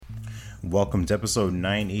Welcome to episode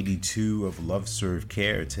 982 of Love Serve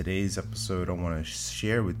Care. Today's episode, I want to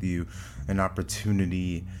share with you an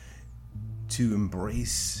opportunity to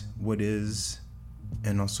embrace what is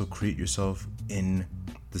and also create yourself in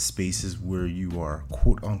the spaces where you are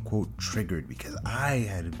quote unquote triggered, because I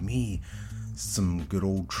had some good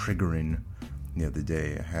old triggering the other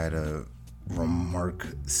day. I had a remark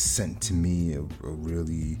sent to me, a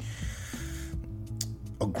really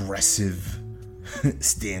aggressive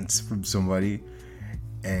stance from somebody,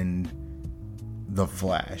 and the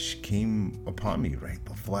flash came upon me, right?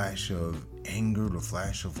 The flash of anger, the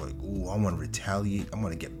flash of like, oh, I want to retaliate, I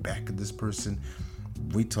want to get back at this person.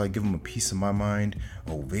 Wait till I give them a piece of my mind.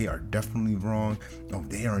 Oh, they are definitely wrong. Oh,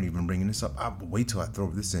 they aren't even bringing this up. I'll wait till I throw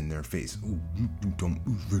this in their face. Oh, you don't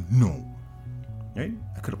even know, right?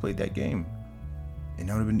 I could have played that game and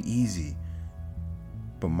that would have been easy.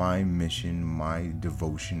 But my mission, my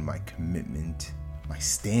devotion, my commitment, my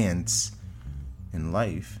stance in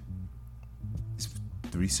life is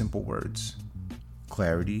 3 simple words: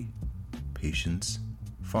 clarity, patience,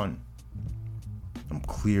 fun. I'm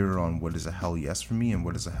clear on what is a hell yes for me and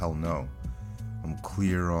what is a hell no. I'm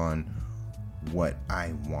clear on what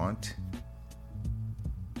I want,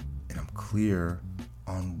 and I'm clear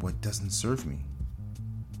on what doesn't serve me.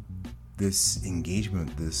 This engagement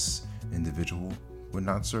with this individual would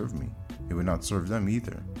not serve me. It would not serve them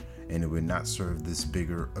either. And it would not serve this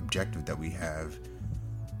bigger objective that we have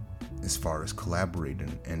as far as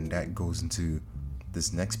collaborating. And that goes into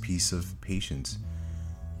this next piece of patience.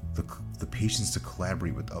 The patience to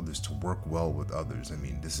collaborate with others, to work well with others. I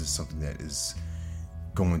mean, this is something that is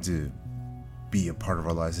going to be a part of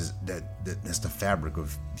our lives. That's the fabric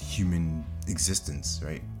of human existence,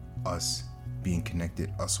 right? Us being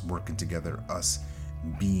connected, us working together, us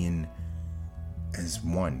being as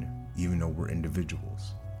one, even though we're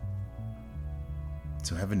individuals.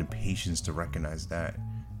 So having the patience to recognize that,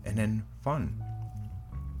 and then fun.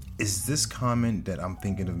 Is this comment that I'm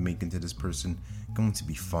thinking of making to this person going to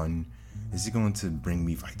be fun? Is it going to bring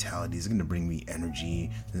me vitality? Is it going to bring me energy?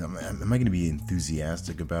 Am I going to be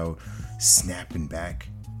enthusiastic about snapping back?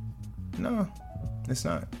 No, it's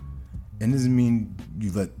not. And it doesn't mean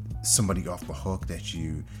you let somebody off the hook, that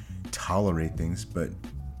you tolerate things, but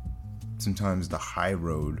sometimes the high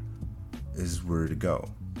road is where to go,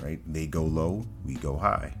 right? They go low, we go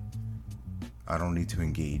high. I don't need to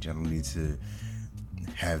engage. I don't need to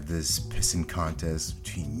have this pissing contest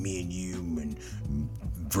between me and you and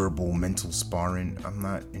verbal mental sparring. I'm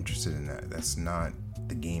not interested in that. That's not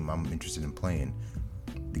the game I'm interested in playing.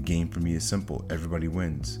 The game for me is simple. Everybody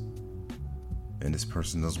wins. And this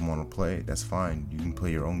person doesn't want to play, that's fine. You can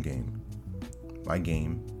play your own game. My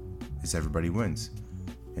game is everybody wins.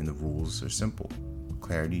 And the rules are simple: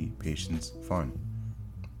 clarity, patience, fun.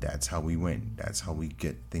 That's how we win. That's how we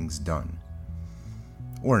get things done.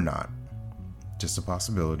 Or not. Just a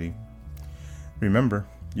possibility. Remember,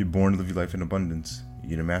 you're born to live your life in abundance.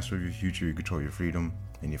 You're the master of your future, you control your freedom,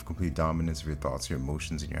 and you have complete dominance of your thoughts, your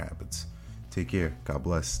emotions, and your habits. Take care. God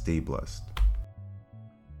bless. Stay blessed.